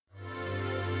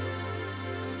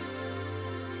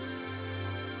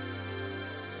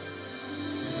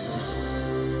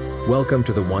Welcome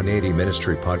to the 180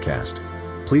 Ministry Podcast.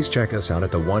 Please check us out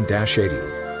at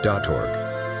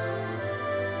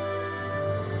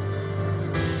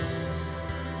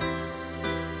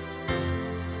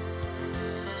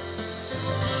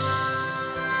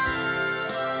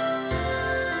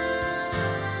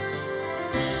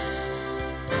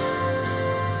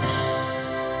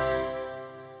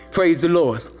Praise the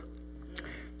Lord.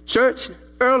 Church,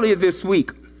 earlier this week,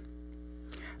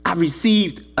 I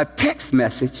received a text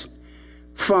message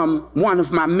from one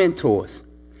of my mentors.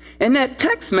 And that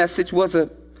text message was a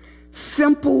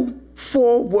simple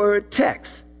 4-word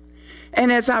text.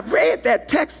 And as I read that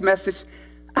text message,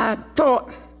 I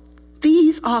thought,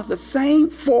 these are the same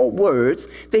 4 words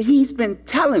that he's been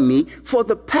telling me for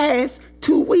the past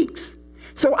 2 weeks.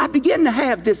 So I began to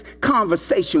have this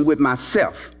conversation with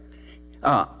myself.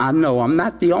 I know I'm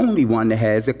not the only one that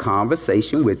has a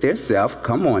conversation with their self.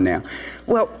 Come on now.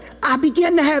 Well, I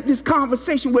began to have this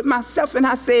conversation with myself, and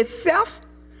I said, Self,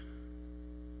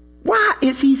 why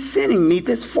is he sending me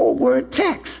this 4-word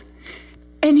text?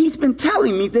 And he's been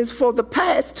telling me this for the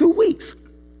past 2 weeks.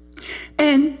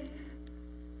 And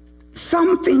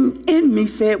something in me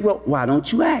said, well, why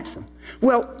don't you ask him?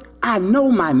 Well, I know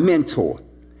my mentor.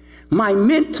 My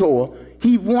mentor,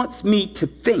 he wants me to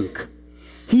think.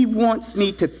 He wants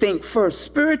me to think first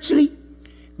spiritually,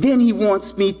 then he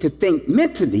wants me to think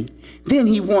mentally, then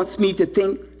he wants me to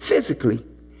think physically.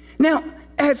 Now,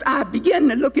 as I begin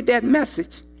to look at that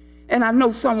message, and I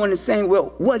know someone is saying,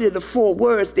 well, what are the 4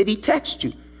 words that he texted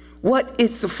you? What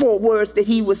is the 4 words that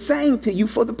he was saying to you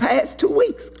for the past 2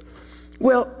 weeks?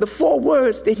 Well, the 4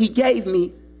 words that he gave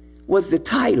me was the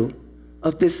title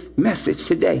of this message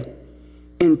today,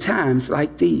 In Times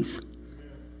Like These.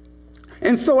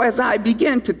 And so as I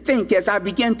began to think, as I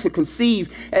began to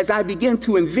conceive, as I began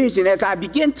to envision, as I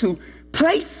began to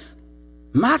place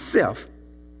myself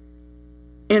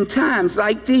in times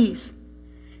like these,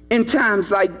 in times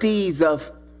like these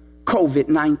of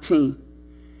COVID-19,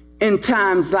 in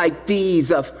times like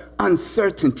these of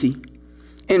uncertainty,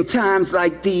 in times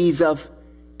like these of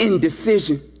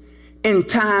indecision, in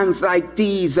times like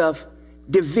these of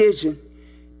division,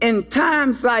 in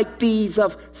times like these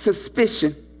of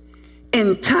suspicion,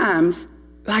 in times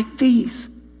like these.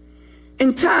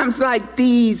 In times like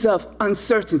these of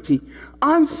uncertainty,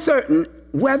 uncertain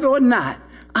whether or not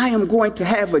I am going to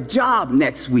have a job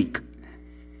next week,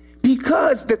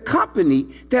 because the company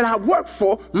that I work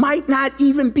for might not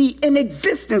even be in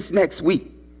existence next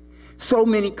week. So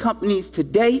many companies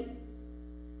today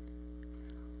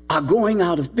are going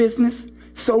out of business.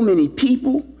 So many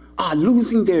people are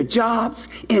losing their jobs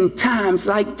in times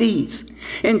like these.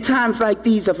 In times like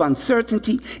these of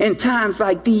uncertainty, in times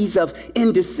like these of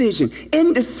indecision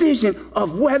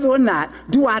of whether or not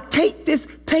do I take this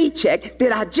paycheck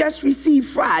that I just received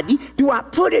Friday, do I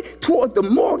put it toward the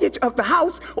mortgage of the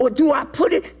house, or do I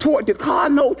put it toward the car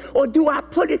note, or do I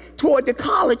put it toward the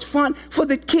college fund for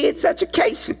the kids'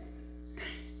 education?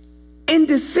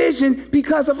 Indecision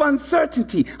because of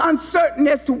uncertainty, uncertain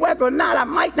as to whether or not I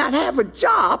might not have a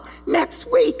job next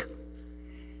week.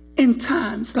 In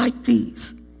times like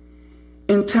these,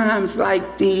 in times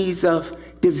like these of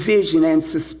division and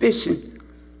suspicion,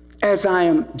 as I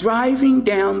am driving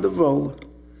down the road,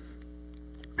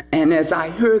 and as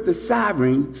I hear the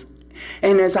sirens,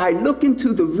 and as I look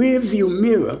into the rearview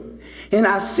mirror, and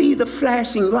I see the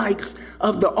flashing lights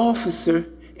of the officer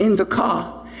in the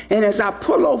car, and as I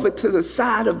pull over to the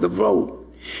side of the road,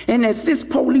 and as this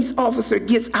police officer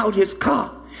gets out his car,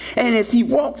 and as he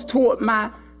walks toward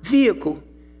my vehicle,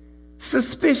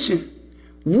 suspicion.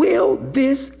 Will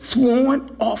this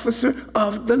sworn officer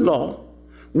of the law,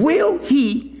 will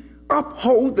he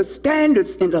uphold the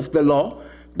standards of the law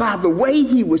by the way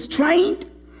he was trained,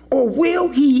 or will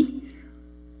he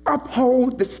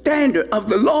uphold the standard of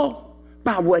the law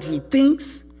by what he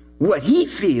thinks, what he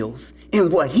feels,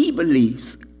 and what he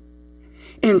believes?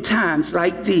 In times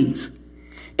like these,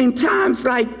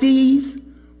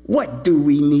 what do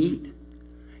we need?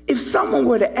 If someone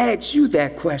were to ask you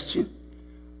that question,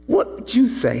 what would you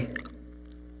say?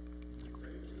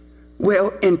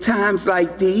 Well, in times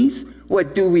like these,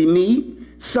 what do we need?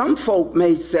 Some folk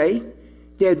may say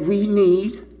that we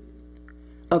need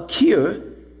a cure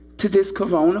to this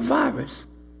coronavirus.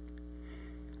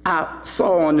 I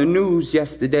saw on the news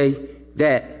yesterday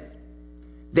that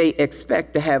they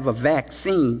expect to have a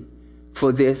vaccine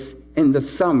for this in the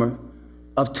summer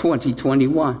of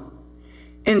 2021.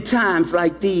 In times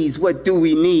like these, what do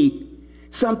we need?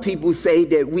 Some people say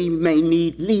that we may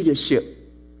need leadership.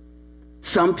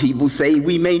 Some people say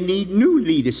we may need new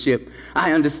leadership.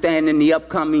 I understand in the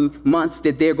upcoming months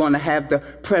that they're going to have the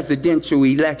presidential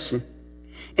election.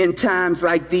 In times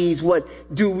like these, what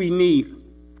do we need?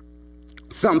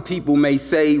 Some people may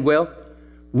say, well,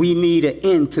 we need an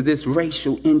end to this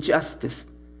racial injustice.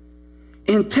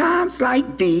 In times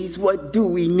like these, what do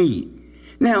we need?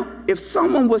 Now, if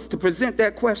someone was to present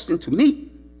that question to me,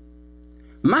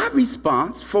 my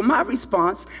response,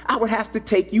 I would have to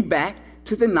take you back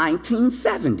to the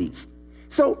 1970s.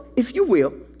 So, if you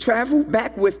will, travel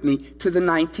back with me to the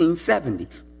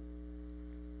 1970s.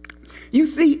 You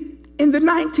see, in the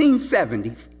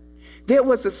 1970s, there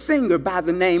was a singer by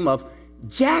the name of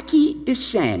Jackie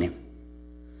DeShannon.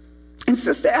 And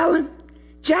Sister Ellen,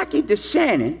 Jackie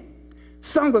DeShannon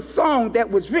sung a song that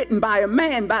was written by a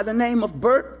man by the name of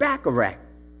Burt Bacharach.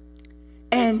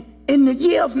 And in the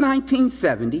year of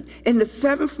 1970, in the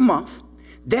 7th month,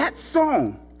 that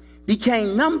song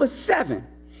became number 7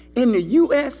 in the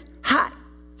U.S. Hot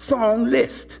Song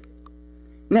list.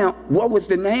 Now, what was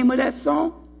the name of that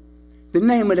song? The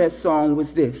name of that song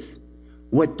was this: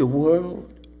 What the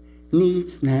world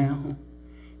needs now,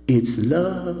 it's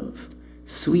love,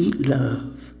 sweet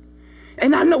love.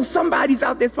 And I know somebody's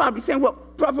out there probably saying, well,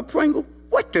 Brother Pringle,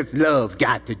 what does love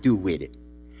got to do with it?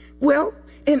 Well,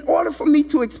 in order for me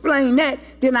to explain that,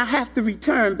 then I have to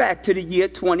return back to the year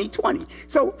 2020.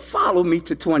 So follow me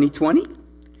to 2020.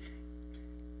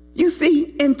 You see,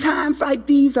 in times like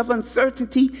these of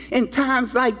uncertainty, in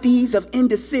times like these of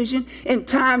indecision, in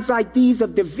times like these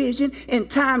of division, in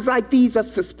times like these of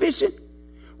suspicion,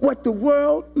 what the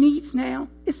world needs now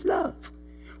is love.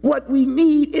 What we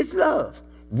need is love.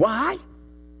 Why?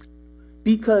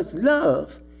 Because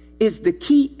love is the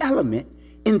key element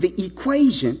in the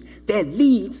equation that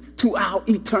leads to our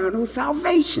eternal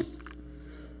salvation.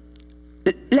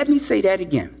 Let me say that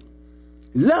again.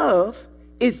 Love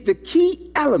is the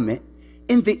key element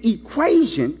in the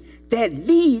equation that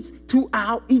leads to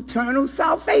our eternal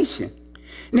salvation.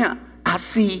 Now, I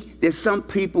see that some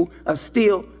people are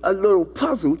still a little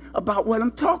puzzled about what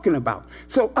I'm talking about.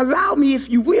 So allow me, if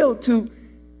you will, to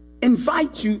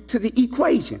invite you to the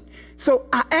equation. So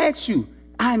I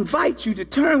invite you to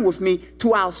turn with me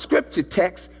to our scripture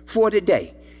text for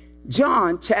today.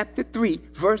 John chapter 3,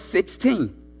 verse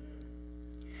 16.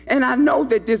 And I know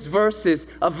that this verse is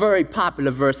a very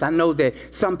popular verse. I know that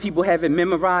some people have it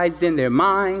memorized in their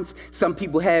minds. Some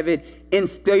people have it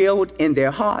instilled in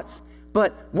their hearts.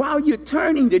 But while you're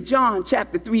turning to John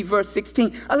chapter 3, verse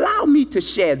 16, allow me to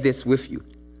share this with you.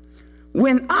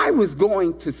 When I was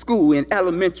going to school, in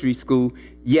elementary school,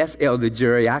 yes, Elder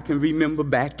Jerry, I can remember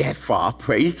back that far,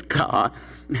 praise God.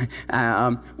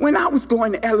 When I was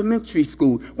going to elementary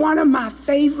school, one of my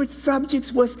favorite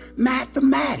subjects was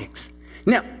mathematics.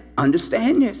 Now,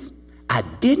 understand this. I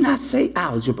did not say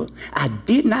algebra. I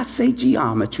did not say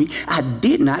geometry. I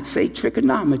did not say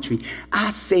trigonometry.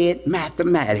 I said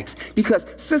mathematics. Because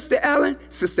Sister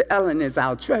Ellen is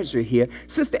our treasurer here.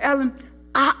 Sister Ellen,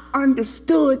 I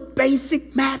understood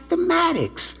basic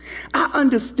mathematics. I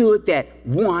understood that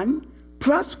 1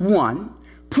 plus 1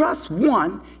 plus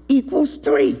 1 equals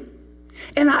 3.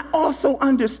 And I also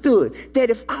understood that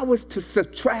if I was to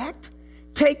subtract,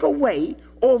 take away,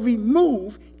 or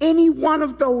remove any one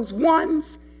of those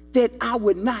ones, that I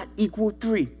would not equal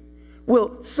 3.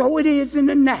 Well, so it is in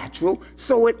the natural,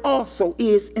 so it also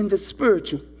is in the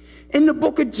spiritual. In the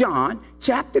book of John,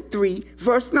 chapter 3,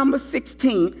 verse number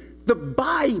 16, the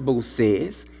Bible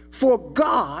says, "For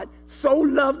God so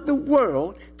loved the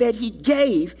world that he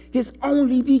gave his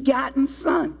only begotten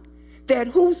Son, that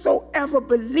whosoever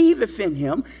believeth in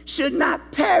him should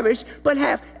not perish, but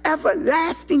have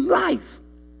everlasting life."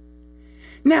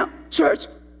 Now, church,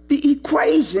 the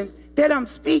equation that I'm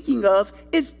speaking of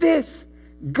is this: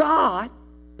 God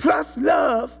plus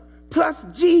love plus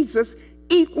Jesus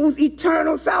equals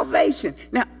eternal salvation.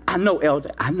 Now, I know,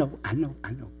 Elder, I know.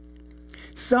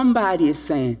 Somebody is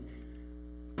saying,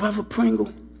 Brother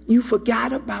Pringle, you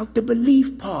forgot about the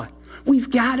belief part.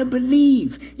 We've got to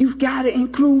believe. You've got to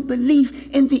include belief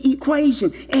in the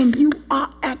equation. And you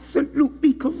are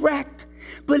absolutely correct.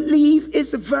 Believe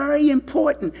is very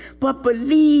important, but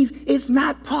believe is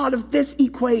not part of this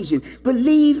equation.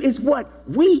 Believe is what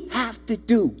we have to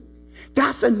do.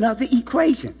 That's another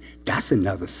equation. That's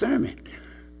another sermon.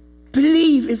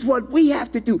 Believe is what we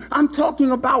have to do. I'm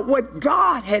talking about what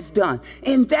God has done.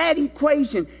 In that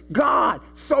equation, God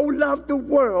so loved the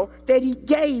world that he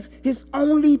gave his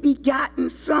only begotten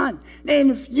Son.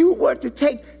 And if you were to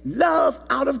take love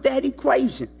out of that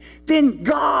equation, then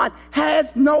God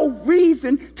has no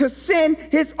reason to send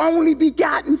his only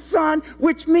begotten Son,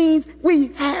 which means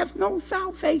we have no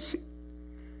salvation.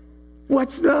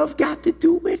 What's love got to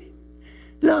do with it?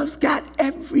 Love's got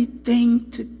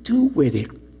everything to do with it.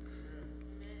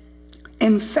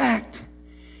 In fact,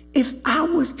 If I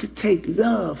was to take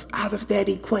love out of that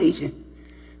equation,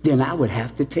 then I would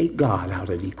have to take God out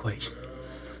of the equation.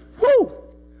 Woo!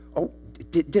 Oh,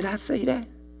 did I say that?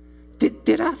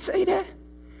 Did I say that?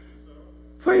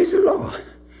 Praise the Lord.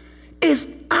 If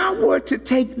I were to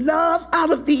take love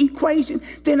out of the equation,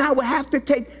 then I would have to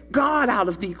take God out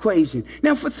of the equation.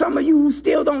 Now, for some of you who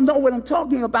still don't know what I'm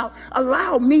talking about,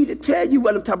 allow me to tell you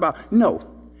what I'm talking about. No,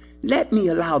 let me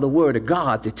allow the word of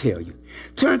God to tell you.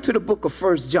 Turn to the book of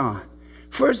 1 John.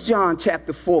 1 John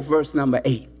chapter 4, verse number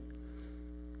 8.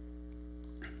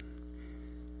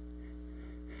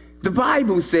 The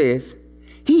Bible says,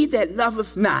 he that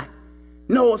loveth not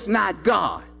knoweth not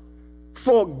God,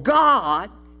 for God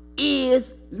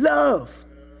is love.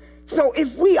 So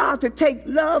if we are to take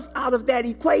love out of that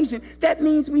equation, that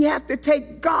means we have to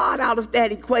take God out of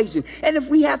that equation. And if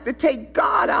we have to take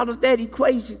God out of that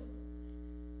equation,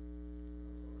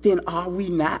 then are we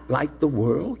not like the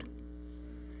world?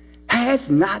 Has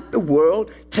not the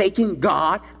world taken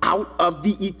God out of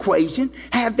the equation?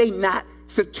 Have they not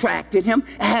subtracted him?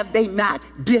 Have they not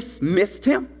dismissed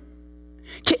him?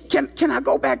 Can I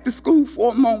go back to school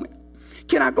for a moment?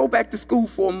 Can I go back to school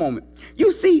for a moment?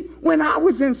 You see, when I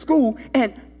was in school,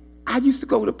 and I used to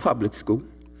go to public school,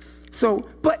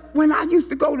 but when I used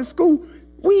to go to school,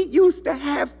 we used to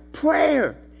have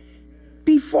prayer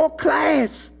before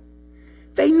class.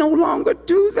 They no longer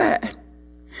do that.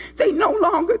 They no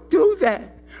longer do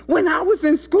that. When I was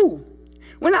in school,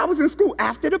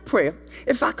 after the prayer,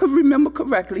 if I could remember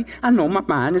correctly, I know my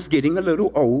mind is getting a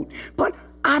little old, but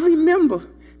I remember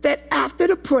that after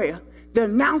the prayer, the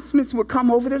announcements would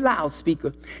come over the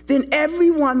loudspeaker. Then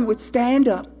everyone would stand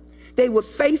up. They would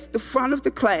face the front of the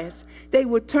class. They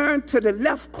would turn to the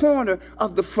left corner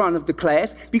of the front of the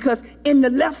class, because in the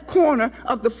left corner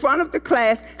of the front of the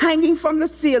class, hanging from the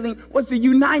ceiling, was the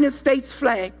United States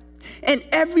flag. And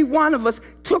every one of us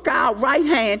took our right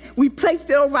hand, we placed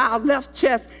it over our left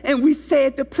chest, and we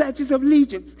said the pledges of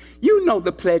allegiance. You know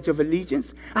the Pledge of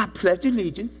Allegiance. I pledge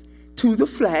allegiance to the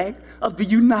flag of the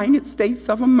United States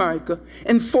of America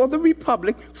and for the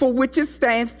republic for which it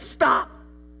stands. Stop.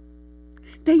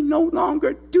 They no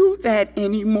longer do that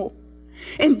anymore.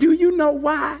 And do you know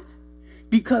why?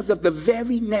 Because of the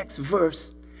very next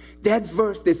verse, that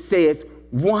verse that says,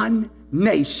 one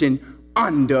nation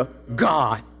under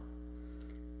God.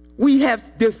 We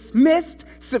have dismissed,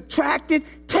 subtracted,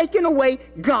 taken away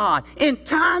God. In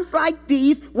times like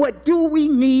these, what do we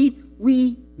need?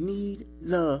 We need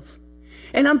love.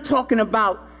 And I'm talking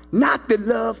about not the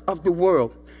love of the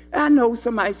world. I know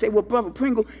somebody say, well, Brother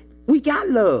Pringle, we got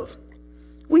love.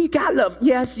 We got love.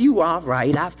 Yes, you are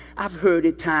right. I've heard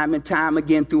it time and time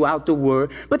again throughout the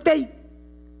word. But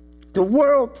the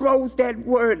world throws that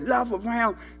word love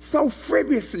around so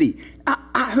frivolously.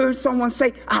 I heard someone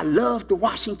say, I love the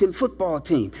Washington football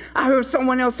team. I heard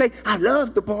someone else say, I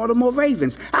love the Baltimore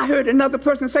Ravens. I heard another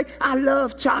person say, I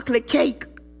love chocolate cake.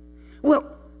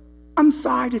 Well, I'm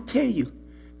sorry to tell you,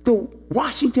 the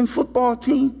Washington football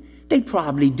team, they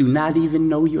probably do not even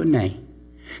know your name.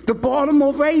 The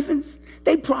Baltimore Ravens,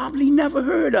 they probably never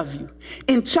heard of you.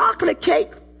 And chocolate cake,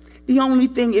 the only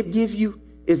thing it gives you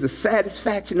is the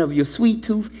satisfaction of your sweet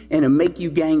tooth, and it'll make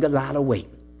you gain a lot of weight.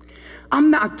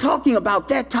 I'm not talking about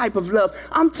that type of love.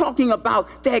 I'm talking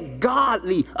about that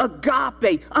godly,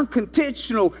 agape,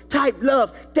 unconditional type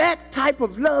love. That type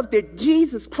of love that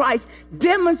Jesus Christ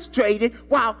demonstrated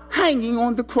while hanging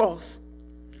on the cross.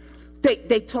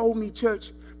 They told me,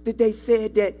 church, that they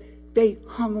said that they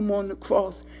hung him on the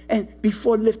cross, and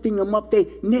before lifting him up, they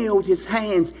nailed his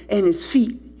hands and his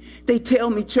feet. They tell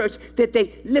me, church, that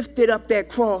they lifted up that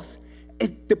cross.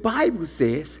 And the Bible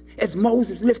says, as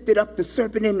Moses lifted up the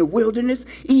serpent in the wilderness,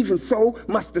 even so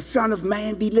must the Son of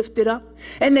Man be lifted up.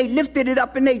 And they lifted it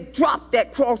up and they dropped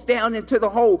that cross down into the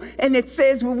hole. And it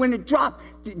says, well, when it dropped,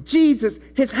 Jesus,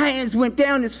 his hands went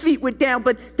down, his feet went down.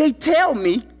 But they tell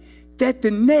me that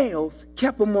the nails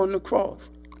kept him on the cross.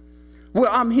 Well,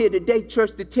 I'm here today,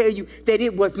 church, to tell you that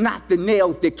it was not the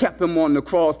nails that kept him on the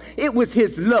cross. It was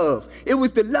his love. It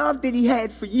was the love that he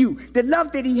had for you, the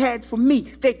love that he had for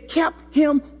me, that kept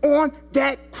him on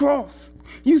that cross.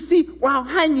 You see, while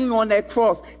hanging on that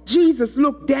cross, Jesus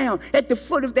looked down at the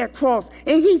foot of that cross,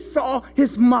 and he saw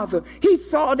his mother. He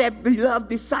saw that beloved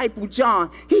disciple,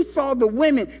 John. He saw the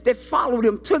women that followed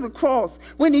him to the cross.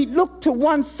 When he looked to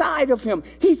one side of him,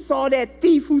 he saw that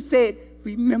thief who said,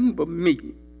 remember me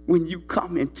when you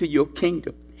come into your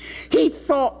kingdom. He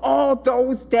saw all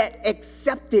those that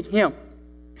accepted him.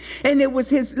 And it was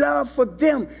his love for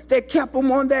them that kept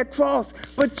him on that cross.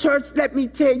 But church, let me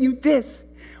tell you this.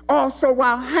 Also,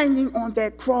 while hanging on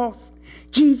that cross,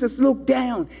 Jesus looked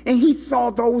down and he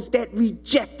saw those that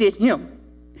rejected him.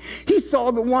 He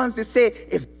saw the ones that said,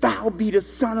 if thou be the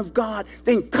Son of God,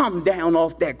 then come down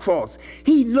off that cross.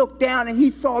 He looked down and he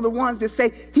saw the ones that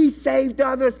say, he saved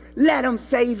others, let him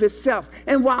save himself.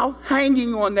 And while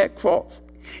hanging on that cross,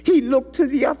 he looked to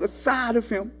the other side of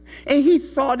him and he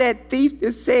saw that thief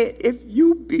that said, if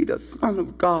you be the Son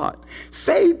of God,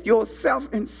 save yourself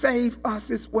and save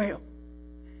us as well.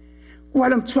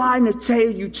 What I'm trying to tell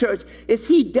you, church, is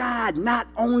he died not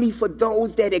only for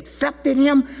those that accepted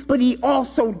him, but he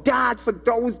also died for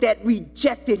those that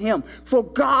rejected him. For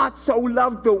God so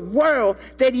loved the world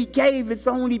that he gave his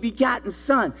only begotten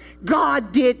Son.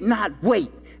 God did not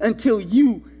wait until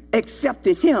you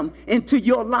accepted him into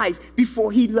your life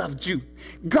before he loved you.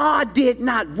 God did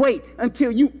not wait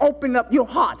until you opened up your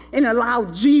heart and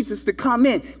allowed Jesus to come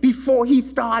in before he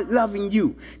started loving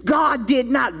you. God did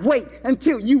not wait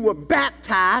until you were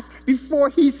baptized before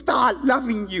he started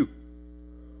loving you.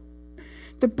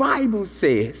 The Bible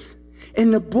says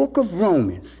in the book of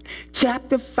Romans,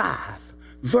 chapter 5,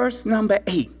 verse number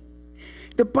 8,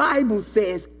 the Bible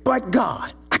says, but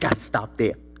God, I got to stop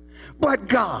there, but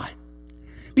God.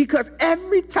 Because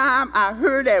every time I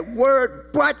hear that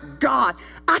word, but God,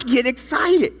 I get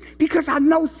excited because I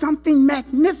know something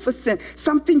magnificent,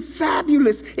 something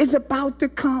fabulous is about to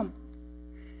come.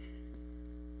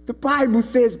 The Bible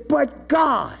says, but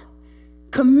God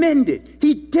commended,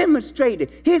 he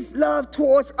demonstrated his love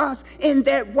towards us in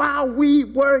that while we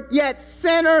were yet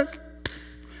sinners,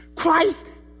 Christ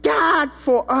died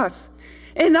for us.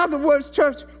 In other words,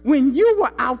 church, when you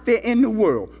were out there in the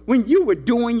world, when you were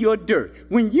doing your dirt,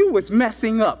 when you was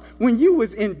messing up, when you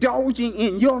was indulging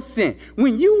in your sin,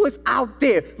 when you was out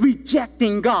there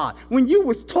rejecting God, when you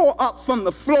was tore up from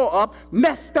the floor up,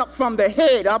 messed up from the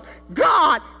head up,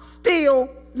 God still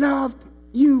loved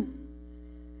you.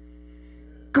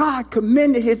 God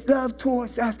commended his love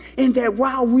towards us in that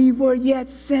while we were yet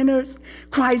sinners,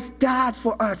 Christ died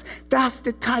for us. That's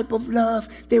the type of love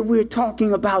that we're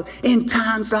talking about. In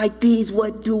times like these,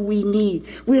 what do we need?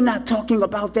 We're not talking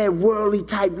about that worldly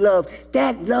type love.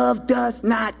 That love does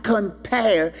not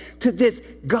compare to this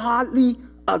godly,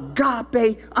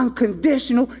 agape,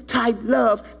 unconditional type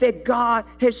love that God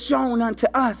has shown unto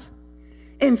us.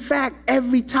 In fact,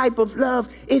 every type of love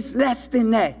is less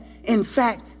than that. In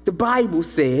fact, the Bible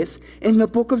says in the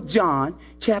book of John,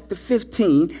 chapter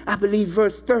 15, I believe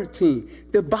verse 13,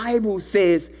 the Bible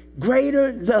says,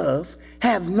 greater love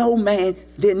have no man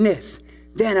than this,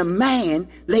 than a man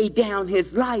lay down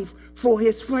his life for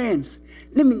his friends.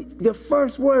 The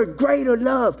first word, greater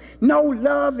love. No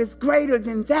love is greater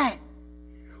than that.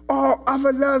 All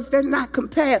other loves does not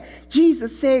compare.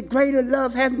 Jesus said, greater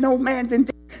love have no man than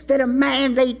this, that a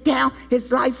man lay down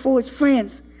his life for his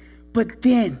friends. But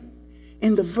then,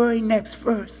 in the very next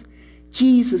verse,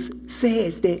 Jesus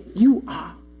says that you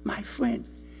are my friend.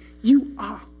 You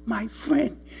are my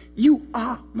friend. You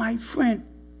are my friend.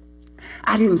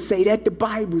 I didn't say that. The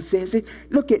Bible says it.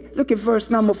 Look at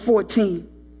verse number 14.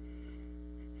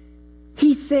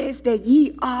 He says that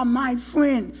ye are my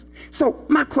friends. So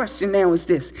my question now is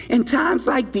this. In times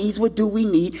like these, what do we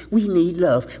need? We need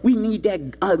love. We need that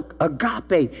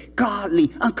agape,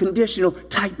 godly, unconditional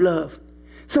type love.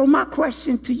 So my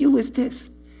question to you is this.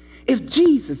 If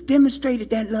Jesus demonstrated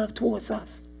that love towards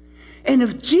us, and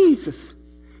if Jesus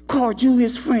called you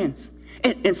his friends,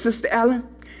 and Sister Ellen,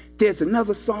 there's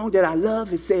another song that I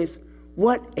love. It says,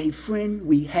 what a friend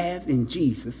we have in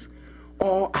Jesus,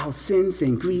 all our sins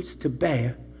and griefs to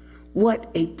bear.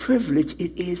 What a privilege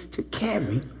it is to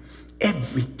carry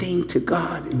everything to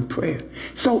God in prayer.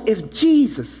 So if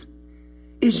Jesus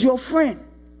is your friend,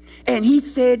 and he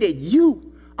said that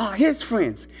you are his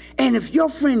friends, and if your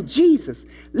friend Jesus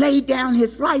laid down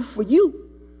his life for you,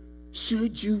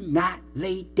 should you not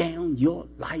lay down your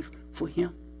life for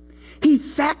him? He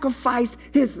sacrificed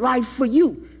his life for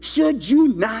you. Should you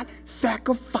not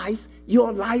sacrifice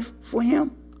your life for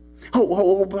him?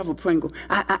 Oh, Brother Pringle,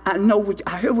 I know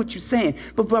I heard what you're saying,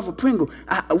 but Brother Pringle,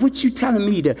 what you telling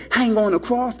me to hang on the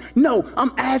cross? No,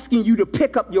 I'm asking you to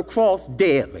pick up your cross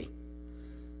daily.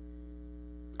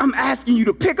 I'm asking you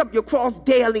to pick up your cross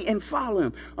daily and follow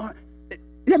him.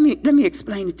 Let me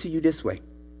explain it to you this way.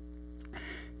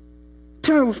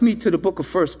 Turn with me to the book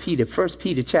of 1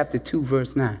 Peter chapter 2,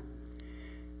 verse 9.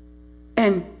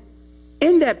 And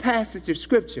in that passage of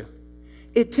scripture,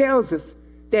 it tells us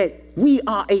that we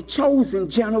are a chosen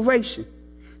generation,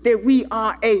 that we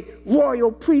are a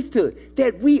royal priesthood,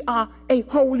 that we are a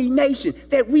holy nation,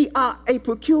 that we are a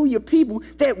peculiar people,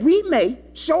 that we may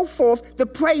show forth the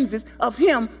praises of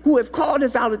him who have called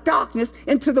us out of darkness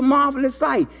into the marvelous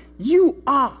light. You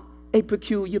are a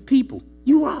peculiar people.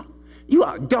 You are.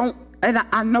 Don't And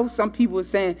I know some people are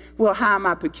saying, well, how am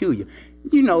I peculiar?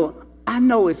 You know, I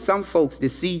know it's some folks that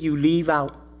see you leave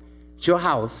out your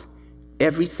house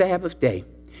every Sabbath day.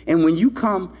 And when you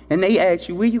come and they ask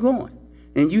you, where you going?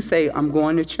 And you say, I'm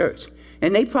going to church.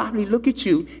 And they probably look at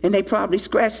you and they probably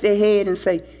scratch their head and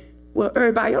say, well,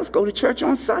 everybody else go to church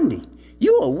on Sunday.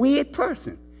 You're a weird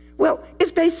person. Well,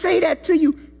 if they say that to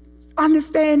you,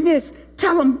 understand this.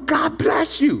 Tell them, God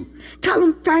bless you. Tell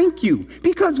them, thank you.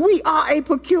 Because we are a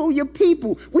peculiar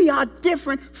people. We are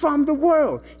different from the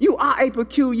world. You are a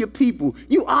peculiar people.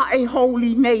 You are a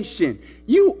holy nation.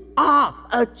 You are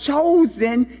a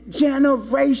chosen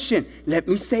generation. Let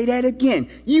me say that again.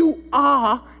 You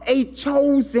are a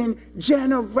chosen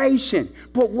generation.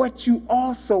 But what you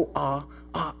also are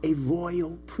a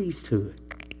royal priesthood.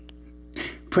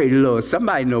 Pray the Lord.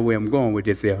 Somebody know where I'm going with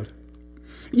this, elder.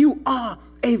 You are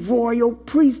a royal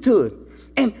priesthood.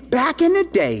 And back in the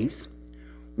days,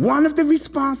 one of the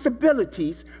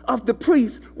responsibilities of the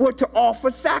priests were to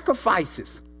offer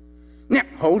sacrifices. Now,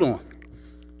 hold on.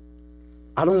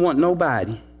 I don't want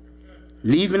nobody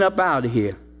leaving up out of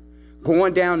here,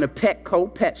 going down to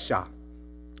Petco pet shop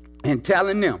and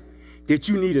telling them that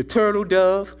you need a turtle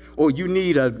dove or you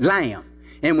need a lamb.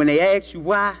 And when they ask you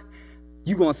why,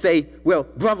 you're going to say, well,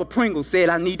 Brother Pringle said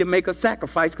I need to make a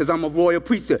sacrifice because I'm a royal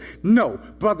priesthood. No,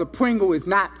 Brother Pringle is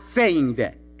not saying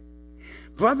that.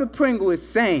 Brother Pringle is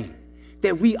saying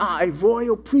that we are a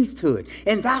royal priesthood.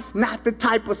 And that's not the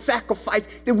type of sacrifice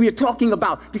that we're talking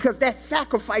about, because that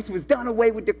sacrifice was done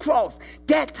away with the cross.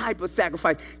 That type of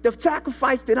sacrifice. The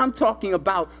sacrifice that I'm talking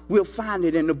about, we'll find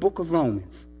it in the book of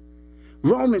Romans.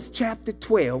 Romans chapter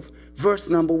 12, verse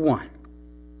number 1.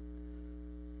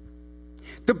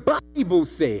 The Bible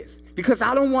says, because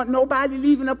I don't want nobody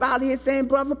leaving up out here saying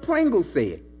Brother Pringle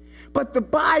said, but the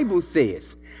Bible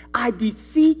says, I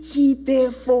beseech ye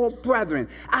therefore, brethren,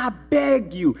 I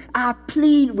beg you, I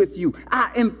plead with you,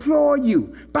 I implore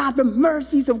you, by the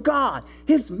mercies of God.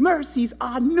 His mercies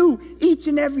are new each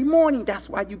and every morning. That's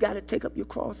why you got to take up your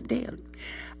cross daily.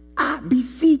 I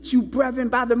beseech you, brethren,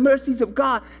 by the mercies of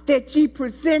God, that ye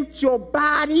present your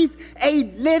bodies a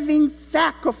living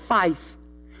sacrifice,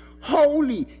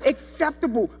 holy,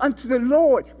 acceptable unto the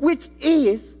Lord, which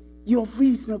is your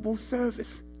reasonable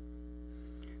service.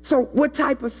 So what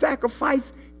type of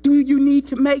sacrifice do you need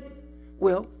to make?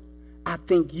 Well, I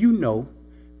think you know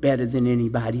better than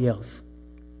anybody else.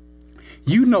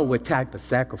 You know what type of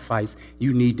sacrifice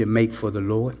you need to make for the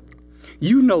Lord.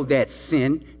 You know that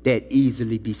sin that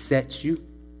easily besets you.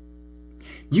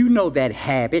 You know that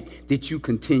habit that you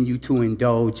continue to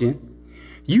indulge in.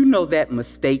 You know that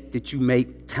mistake that you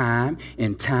make time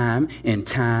and time and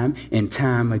time and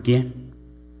time again.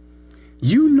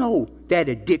 You know that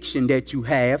addiction that you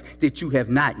have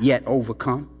not yet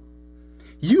overcome.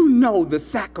 You know the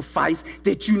sacrifice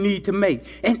that you need to make.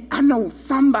 And I know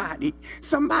somebody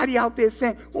out there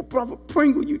saying, well, Brother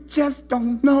Pringle, you just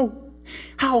don't know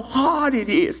how hard it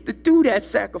is to do that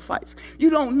sacrifice.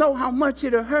 You don't know how much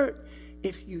it'll hurt.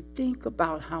 If you think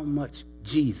about how much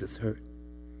Jesus hurt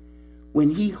when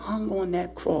he hung on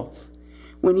that cross,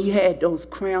 when he had those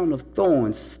crown of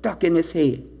thorns stuck in his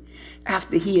head,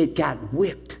 after he had got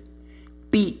whipped,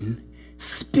 beaten,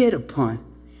 spit upon,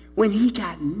 when he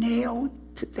got nailed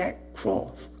to that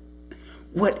cross,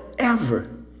 whatever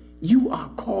you are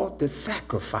called to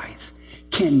sacrifice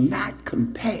cannot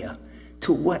compare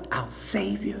to what our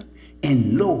Savior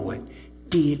and Lord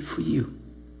did for you.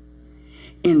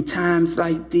 In times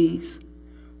like these,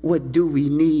 what do we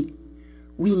need?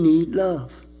 We need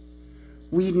love.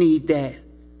 We need that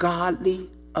godly,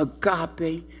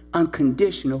 agape,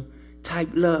 unconditional type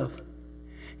love.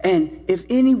 And if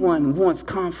anyone wants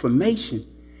confirmation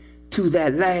to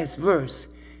that last verse,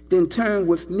 then turn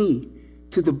with me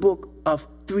to the book of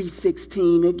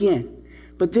 3:16 again.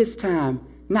 But this time,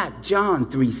 not John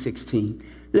 3:16.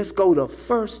 Let's go to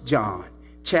 1 John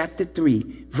chapter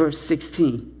 3, verse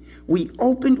 16. We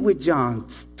opened with John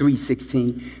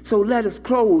 3:16, so let us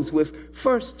close with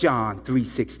 1 John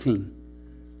 3:16.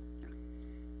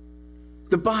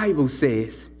 The Bible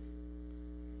says,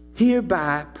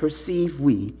 hereby perceive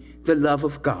we the love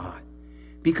of God,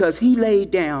 because he laid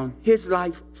down his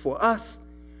life for us.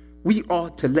 We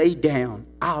ought to lay down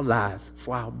our lives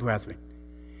for our brethren.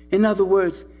 In other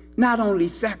words, not only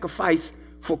sacrifice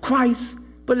for Christ,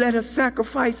 but let us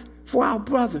sacrifice for our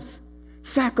brothers,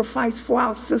 sacrifice for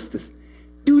our sisters.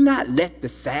 Do not let the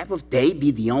Sabbath day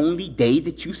be the only day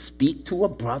that you speak to a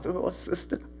brother or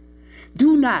sister.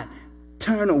 Do not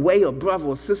turn away a brother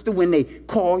or sister when they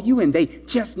call you and they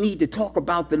just need to talk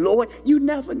about the Lord. You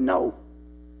never know.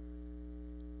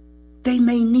 They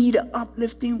may need an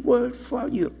uplifting word for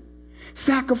you.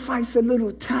 Sacrifice a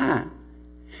little time.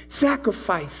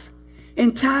 Sacrifice.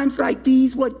 In times like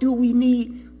these, what do we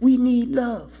need? We need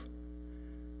love.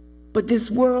 But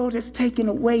this world has taken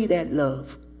away that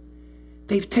love.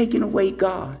 They've taken away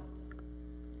God.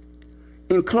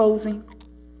 In closing,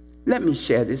 let me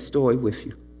share this story with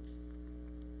you.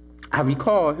 I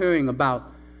recall hearing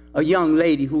about a young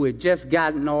lady who had just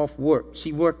gotten off work.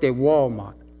 She worked at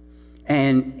Walmart.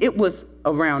 And it was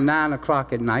around 9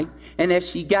 o'clock at night. And as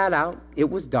she got out, it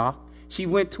was dark. She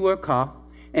went to her car.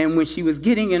 And when she was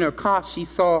getting in her car, she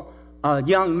saw a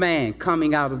young man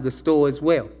coming out of the store as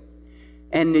well.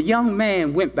 And the young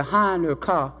man went behind her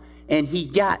car and he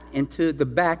got into the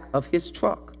back of his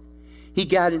truck. He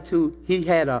had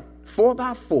a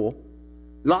 4x4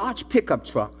 large pickup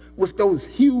truck with those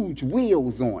huge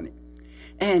wheels on it.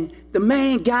 And the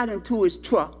man got into his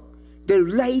truck. The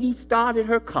lady started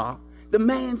her car. The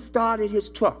man started his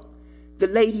truck. The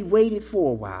lady waited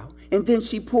for a while, and then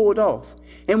she pulled off.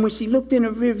 And when she looked in the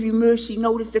rearview mirror, she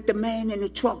noticed that the man in the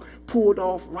truck pulled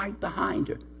off right behind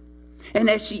her. And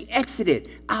as she exited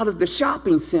out of the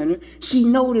shopping center, she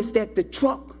noticed that the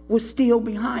truck was still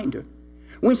behind her.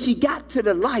 When she got to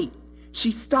the light,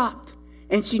 she stopped,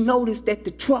 and she noticed that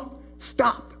the truck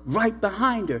stopped right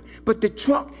behind her. But the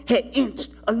truck had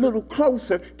inched a little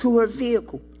closer to her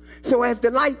vehicle. So as the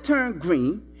light turned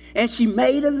green and she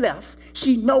made a left,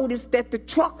 she noticed that the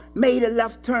truck made a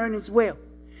left turn as well.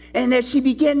 And as she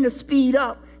began to speed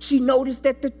up, she noticed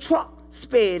that the truck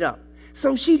sped up.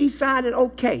 So she decided,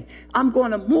 okay, I'm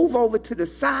going to move over to the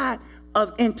side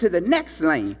into the next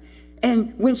lane.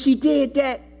 And when she did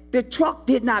that, the truck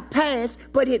did not pass,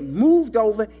 but it moved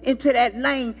over into that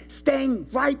lane, staying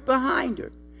right behind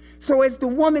her. So as the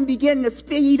woman began to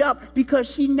speed up, because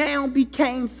she now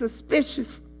became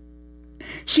suspicious,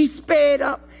 she sped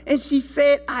up and she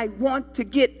said, I want to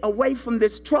get away from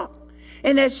this truck.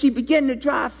 And as she began to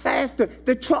drive faster,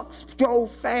 the truck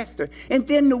drove faster. And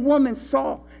then the woman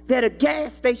saw that a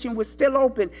gas station was still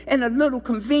open and a little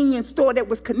convenience store that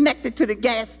was connected to the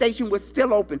gas station was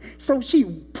still open. So she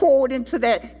pulled into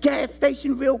that gas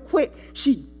station real quick.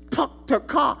 She parked her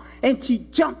car and she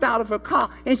jumped out of her car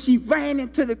and she ran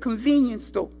into the convenience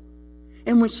store.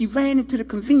 And when she ran into the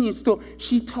convenience store,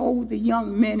 she told the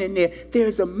young men in there,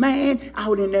 there's a man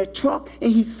out in that truck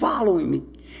and he's following me.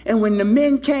 And when the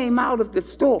men came out of the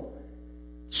store,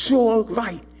 sure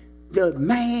right, the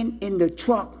man in the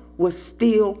truck was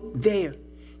still there.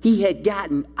 He had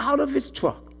gotten out of his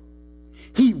truck.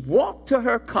 He walked to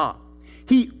her car.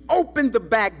 He opened the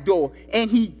back door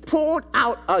and he pulled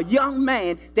out a young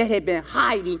man that had been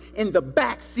hiding in the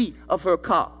back seat of her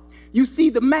car. You see,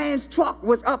 the man's truck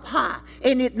was up high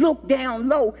and it looked down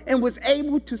low and was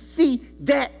able to see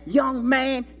that young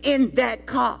man in that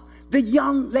car. The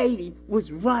young lady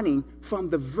was running from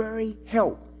the very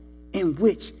help in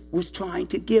which was trying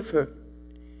to give her.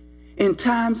 In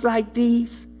times like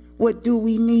these, what do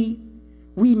we need?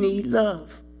 We need love.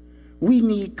 We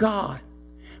need God.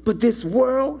 But this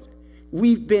world,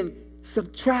 we've been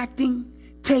subtracting,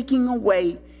 taking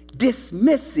away,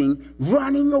 dismissing,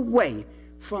 running away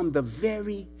from the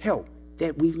very help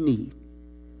that we need.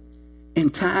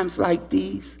 In times like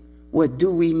these, what do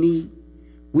we need?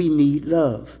 We need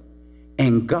love.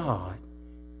 And God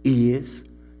is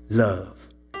love.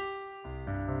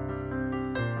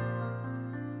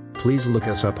 Please look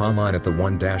us up online at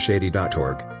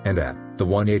the1-80.org and at the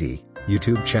 180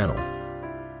 YouTube channel.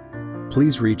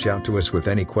 Please reach out to us with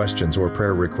any questions or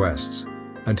prayer requests.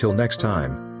 Until next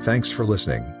time, thanks for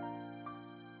listening.